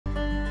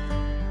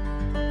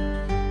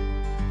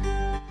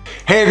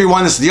Hey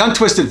everyone, this is the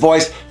Untwisted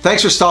Voice.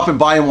 Thanks for stopping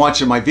by and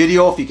watching my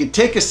video. If you can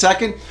take a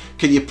second,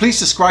 can you please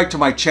subscribe to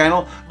my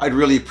channel? I'd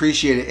really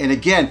appreciate it. And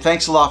again,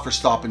 thanks a lot for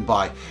stopping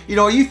by. You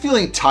know, are you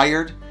feeling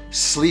tired,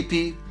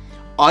 sleepy,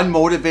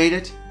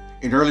 unmotivated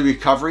in early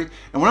recovery?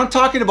 And when I'm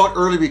talking about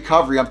early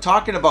recovery, I'm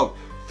talking about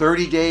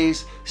 30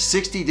 days,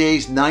 60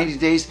 days, 90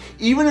 days,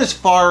 even as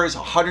far as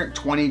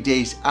 120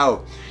 days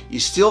out. You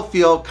still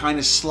feel kind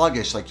of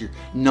sluggish, like you're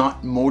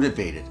not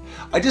motivated.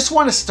 I just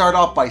want to start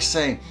off by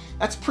saying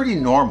that's pretty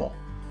normal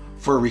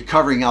for a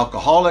recovering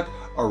alcoholic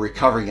or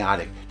recovering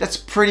addict. That's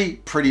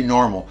pretty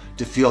normal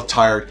to feel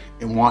tired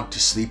and want to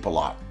sleep a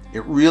lot.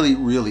 It really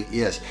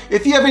is.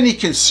 If you have any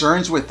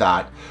concerns with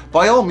that,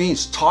 by all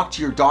means, talk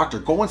to your doctor.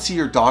 Go and see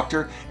your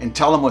doctor and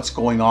tell him what's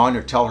going on,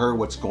 or tell her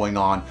what's going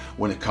on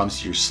when it comes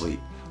to your sleep.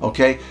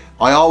 Okay?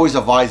 I always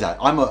advise that.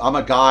 I'm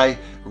a guy,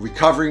 a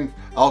recovering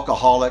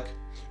alcoholic,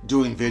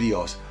 doing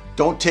videos.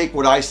 Don't take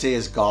what I say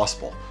as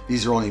gospel.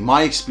 These are only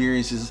my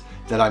experiences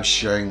that I'm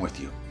sharing with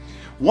you.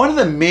 One of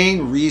the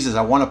main reasons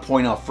I want to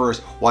point out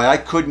first why I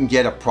couldn't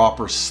get a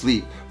proper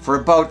sleep for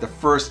about the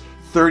first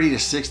 30 to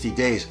 60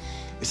 days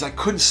is I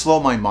couldn't slow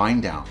my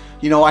mind down.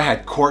 You know, I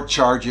had court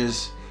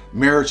charges,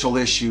 marital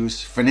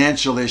issues,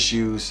 financial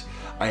issues.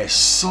 I had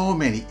so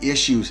many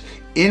issues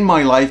in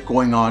my life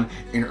going on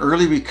in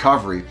early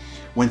recovery.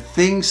 When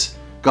things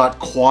got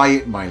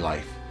quiet in my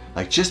life,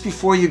 like just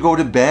before you go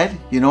to bed,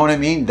 you know what I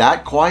mean?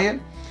 That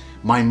quiet,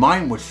 my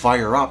mind would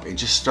fire up and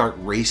just start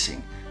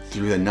racing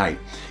through the night.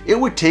 It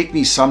would take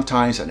me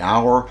sometimes an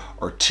hour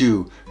or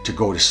two to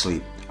go to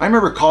sleep. I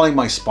remember calling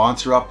my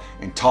sponsor up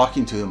and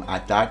talking to them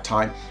at that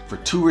time for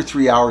 2 or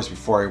 3 hours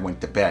before I went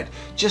to bed,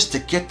 just to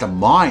get the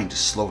mind to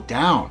slow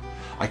down.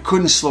 I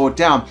couldn't slow it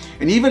down.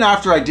 And even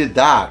after I did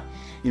that,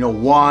 you know,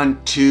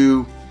 1,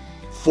 2,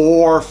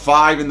 4,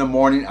 5 in the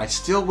morning, I'd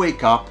still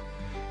wake up,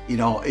 you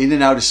know, in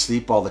and out of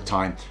sleep all the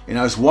time. And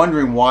I was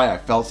wondering why I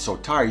felt so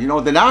tired. You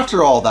know, then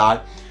after all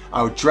that,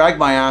 I would drag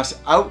my ass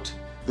out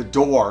the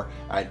door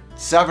at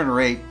 7 or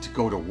 8 to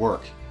go to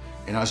work.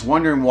 And I was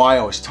wondering why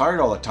I was tired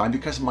all the time,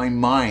 because my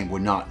mind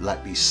would not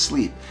let me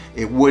sleep.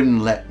 It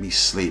wouldn't let me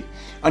sleep.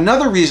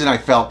 Another reason I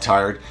felt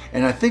tired,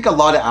 and I think a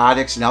lot of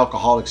addicts and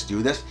alcoholics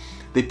do this,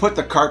 they put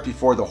the cart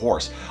before the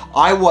horse.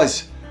 I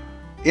was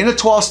in a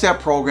 12-step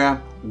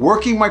program,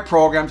 working my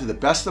program to the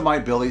best of my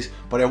abilities,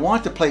 but I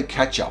wanted to play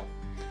catch up.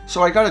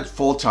 So I got a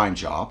full-time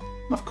job.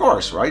 Of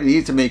course, right? I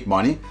needed to make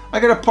money.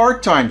 I got a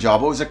part-time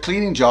job. It was a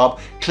cleaning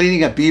job,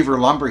 cleaning at Beaver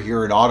Lumber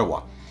here in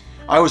Ottawa.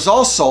 I was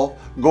also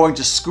going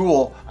to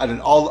school at an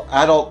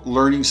adult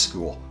learning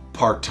school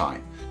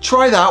part-time.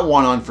 Try that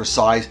one on for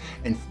size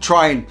and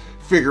try and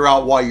figure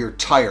out why you're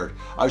tired.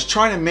 I was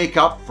trying to make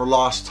up for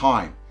lost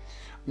time.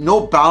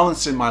 No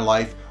balance in my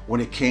life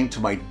when it came to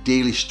my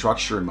daily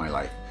structure in my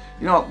life.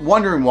 You know,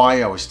 wondering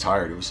why I was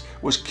tired. It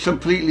was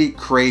completely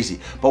crazy.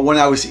 But when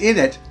I was in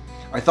it,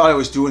 I thought I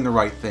was doing the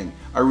right thing.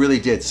 I really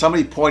did.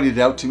 Somebody pointed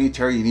it out to me,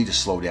 Terry, you need to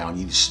slow down.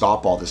 You need to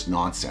stop all this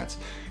nonsense.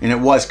 And it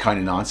was kind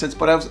of nonsense,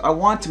 but I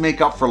wanted to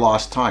make up for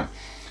lost time.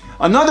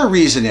 Another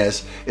reason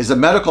is the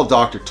medical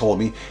doctor told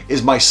me,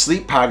 is my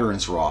sleep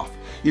patterns were off.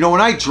 You know, when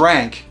I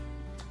drank,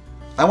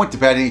 I went to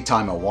bed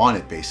anytime I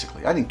wanted,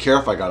 basically. I didn't care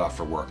if I got off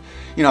for work.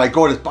 You know,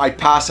 I'd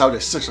pass out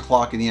at 6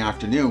 o'clock in the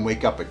afternoon,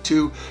 wake up at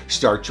 2,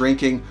 start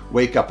drinking,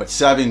 wake up at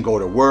 7, go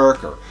to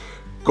work, or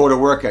go to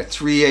work at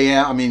 3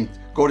 a.m. I mean,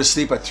 go to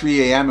sleep at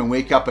 3 a.m. and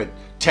wake up at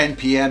 10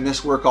 p.m.,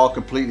 miss work all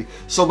completely.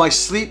 So my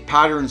sleep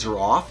patterns are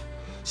off.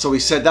 So he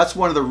said that's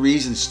one of the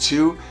reasons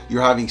too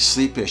you're having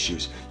sleep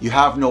issues. You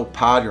have no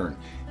pattern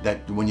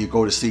that when you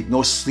go to sleep,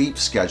 no sleep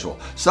schedule.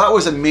 So that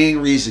was a main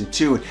reason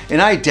too.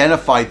 And I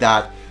identified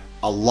that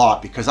a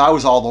lot because I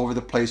was all over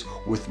the place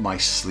with my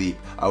sleep.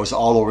 I was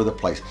all over the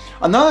place.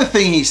 Another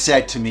thing he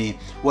said to me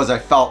was I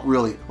thought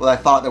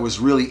that was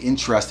really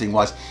interesting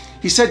was,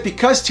 he said,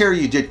 because Terry,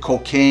 you did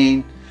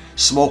cocaine,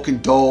 smoking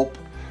dope,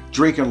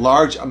 drinking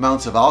large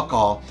amounts of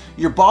alcohol,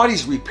 your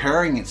body's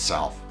repairing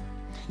itself.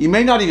 You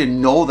may not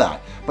even know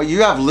that, but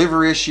you have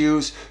liver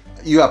issues,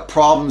 you have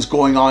problems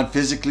going on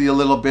physically a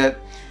little bit.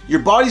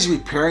 Your body's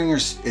repairing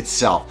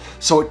itself.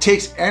 So it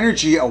takes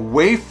energy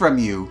away from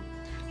you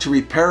to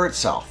repair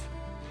itself.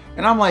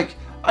 And I'm like,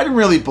 I didn't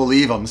really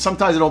believe him.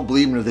 Sometimes I don't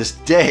believe him to this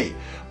day,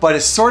 but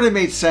it sort of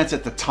made sense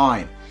at the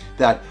time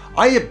that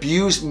I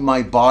abused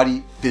my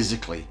body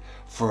physically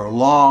for a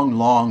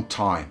long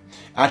time.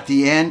 At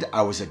the end,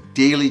 I was a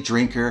daily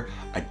drinker,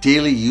 a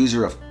daily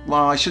user of,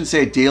 well, I shouldn't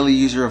say a daily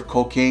user of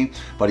cocaine,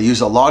 but I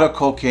used a lot of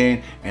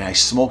cocaine and I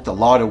smoked a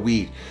lot of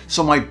weed.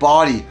 So my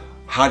body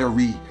had to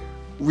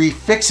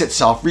refix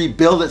itself,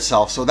 rebuild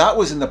itself. So that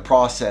was in the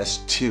process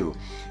too.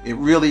 It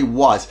really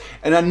was.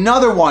 And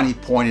another one he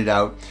pointed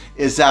out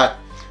is that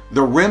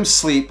the REM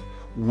sleep,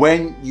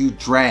 when you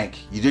drank,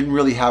 you didn't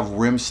really have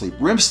REM sleep.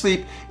 REM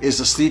sleep is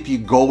the sleep you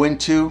go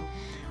into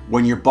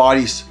when your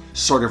body's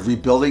sort of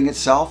rebuilding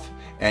itself.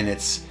 And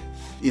it's,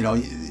 you know,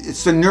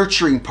 it's the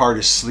nurturing part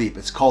of sleep.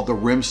 It's called the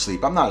REM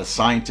sleep. I'm not a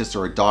scientist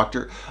or a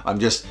doctor.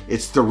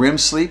 It's the REM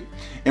sleep.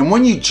 And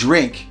when you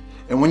drink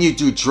and when you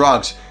do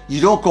drugs,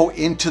 you don't go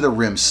into the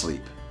REM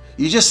sleep.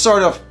 You just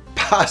sort of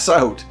pass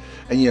out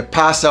and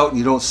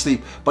you don't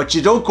sleep, but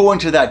you don't go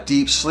into that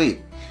deep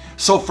sleep.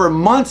 So for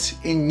months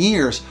and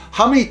years,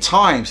 how many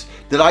times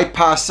did I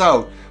pass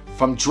out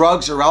from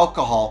drugs or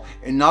alcohol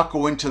and not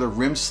go into the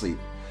REM sleep?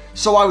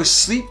 So I was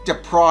sleep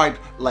deprived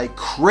like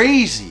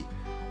crazy.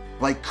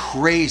 Like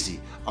crazy,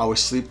 I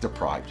was sleep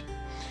deprived.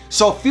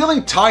 So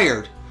feeling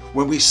tired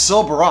when we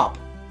sober up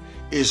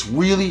is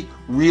really,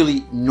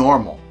 really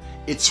normal.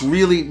 It's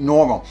really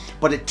normal,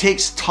 but it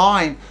takes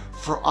time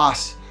for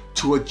us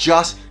to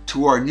adjust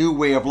to our new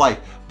way of life,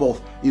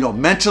 both,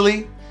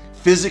 mentally,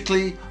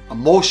 physically,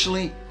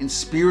 emotionally, and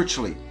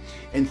spiritually.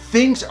 And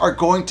things are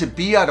going to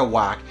be out of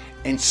whack,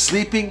 and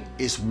sleeping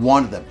is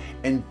one of them.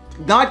 And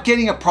not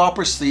getting a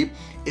proper sleep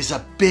is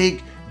a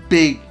big,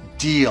 big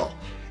deal.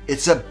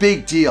 It's a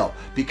big deal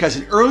because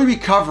in early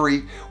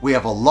recovery, we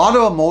have a lot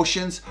of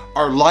emotions.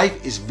 Our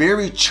life is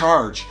very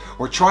charged.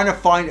 We're trying to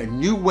find a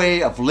new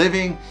way of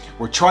living.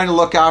 We're trying to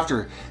look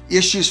after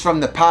issues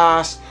from the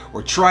past.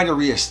 We're trying to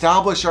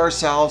reestablish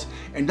ourselves,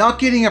 and not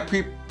getting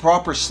a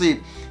proper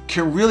sleep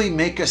can really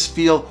make us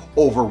feel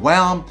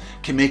overwhelmed,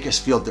 can make us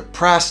feel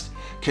depressed,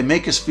 can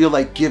make us feel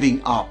like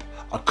giving up,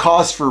 a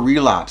cause for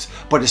relapse.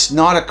 But it's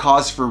not a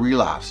cause for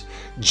relapse.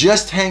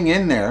 Just hang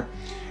in there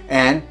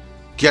and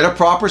get a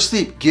proper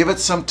sleep. Give it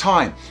some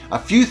time. A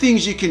few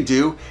things you can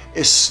do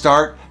is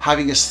start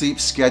having a sleep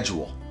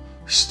schedule.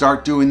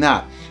 Start doing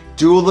that.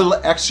 Do a little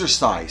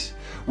exercise.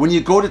 When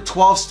you go to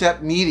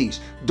 12-step meetings,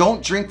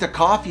 don't drink the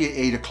coffee at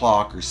 8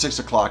 o'clock or 6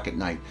 o'clock at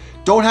night.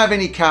 Don't have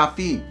any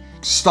caffeine.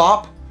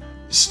 Stop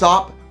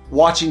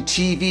watching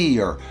TV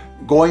or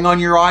going on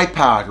your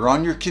iPad or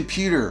on your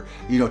computer,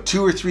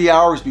 2 or 3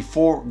 hours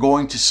before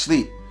going to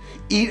sleep.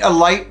 Eat a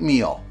light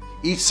meal.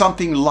 Eat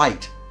something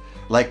light,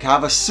 like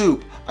have a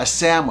soup, a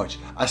sandwich,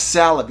 a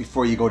salad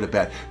before you go to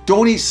bed.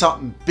 Don't eat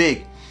something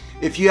big.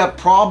 If you have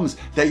problems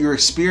that you're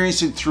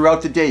experiencing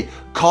throughout the day,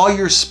 call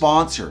your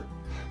sponsor.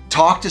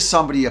 Talk to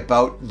somebody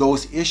about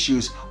those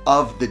issues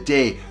of the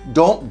day.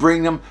 Don't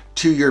bring them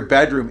to your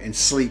bedroom and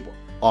sleep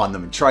on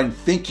them and try and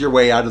think your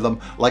way out of them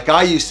like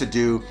I used to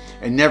do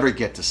and never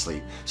get to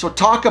sleep. So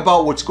talk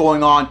about what's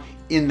going on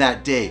in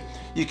that day.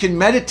 You can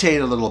meditate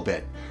a little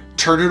bit.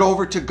 Turn it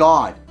over to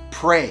God.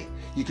 Pray.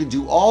 You can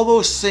do all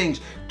those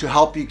things to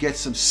help you get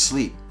some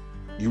sleep.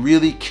 You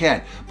really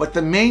can. But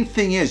the main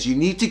thing is you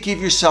need to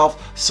give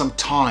yourself some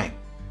time.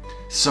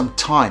 Some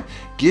time.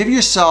 Give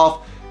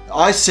yourself,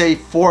 I say,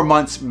 4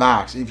 months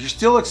max. If you're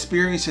still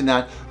experiencing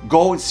that,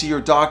 go and see your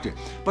doctor.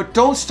 But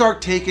don't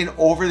start taking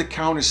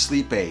over-the-counter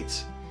sleep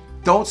aids.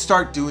 Don't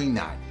start doing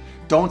that.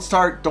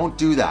 Don't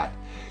do that.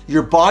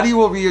 Your body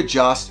will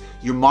readjust,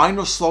 your mind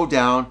will slow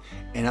down,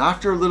 and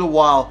after a little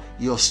while,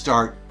 you'll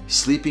start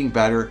sleeping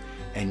better,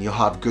 and you'll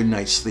have good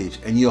night's sleep,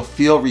 and you'll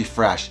feel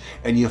refreshed,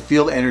 and you'll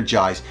feel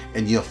energized,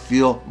 and you'll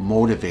feel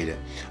motivated.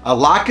 A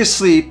lack of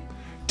sleep,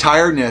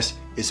 tiredness,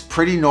 is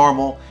pretty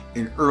normal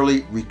in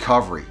early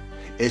recovery.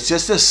 It's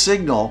just a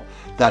signal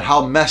that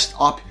how messed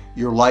up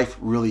your life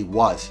really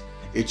was.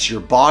 It's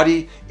your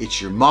body, it's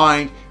your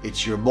mind,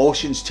 it's your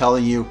emotions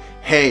telling you,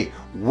 hey,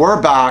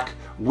 we're back,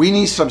 we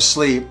need some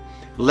sleep,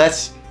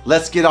 let's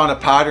get on a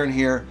pattern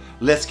here,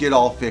 let's get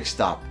all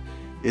fixed up.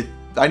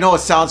 I know it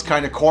sounds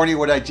kind of corny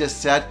what I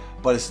just said,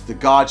 but it's the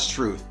God's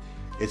truth.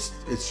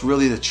 It's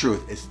really the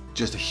truth. It's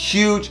just a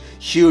huge,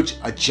 huge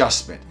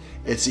adjustment.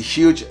 It's a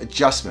huge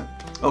adjustment.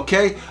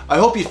 Okay, I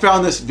hope you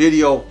found this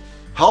video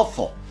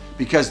helpful,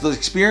 because the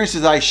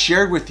experiences I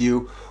shared with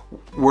you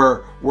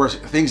were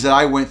things that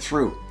I went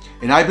through.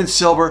 And I've been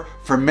sober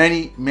for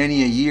many,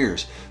 many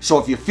years. So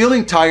if you're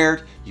feeling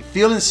tired, you're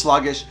feeling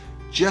sluggish,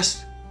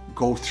 just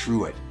go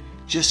through it.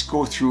 Just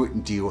go through it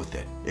and deal with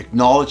it.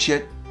 Acknowledge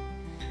it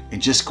and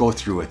just go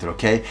through with it,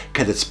 okay?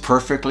 Because it's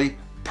perfectly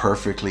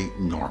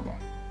normal,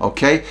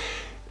 okay?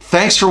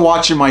 Thanks for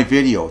watching my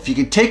video. If you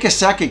can take a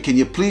second, can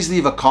you please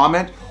leave a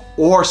comment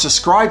or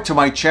subscribe to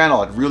my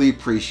channel? I'd really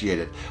appreciate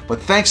it.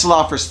 But thanks a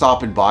lot for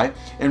stopping by.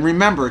 And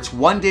remember, it's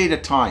one day at a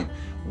time.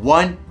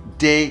 One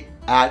day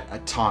at a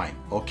time,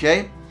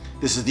 okay?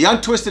 This is the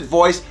untwisted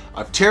voice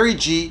of Terry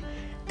G.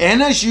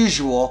 And as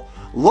usual,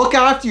 look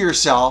after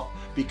yourself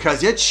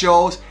because it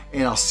shows,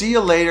 and I'll see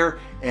you later.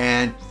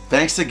 And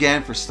thanks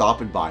again for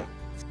stopping by.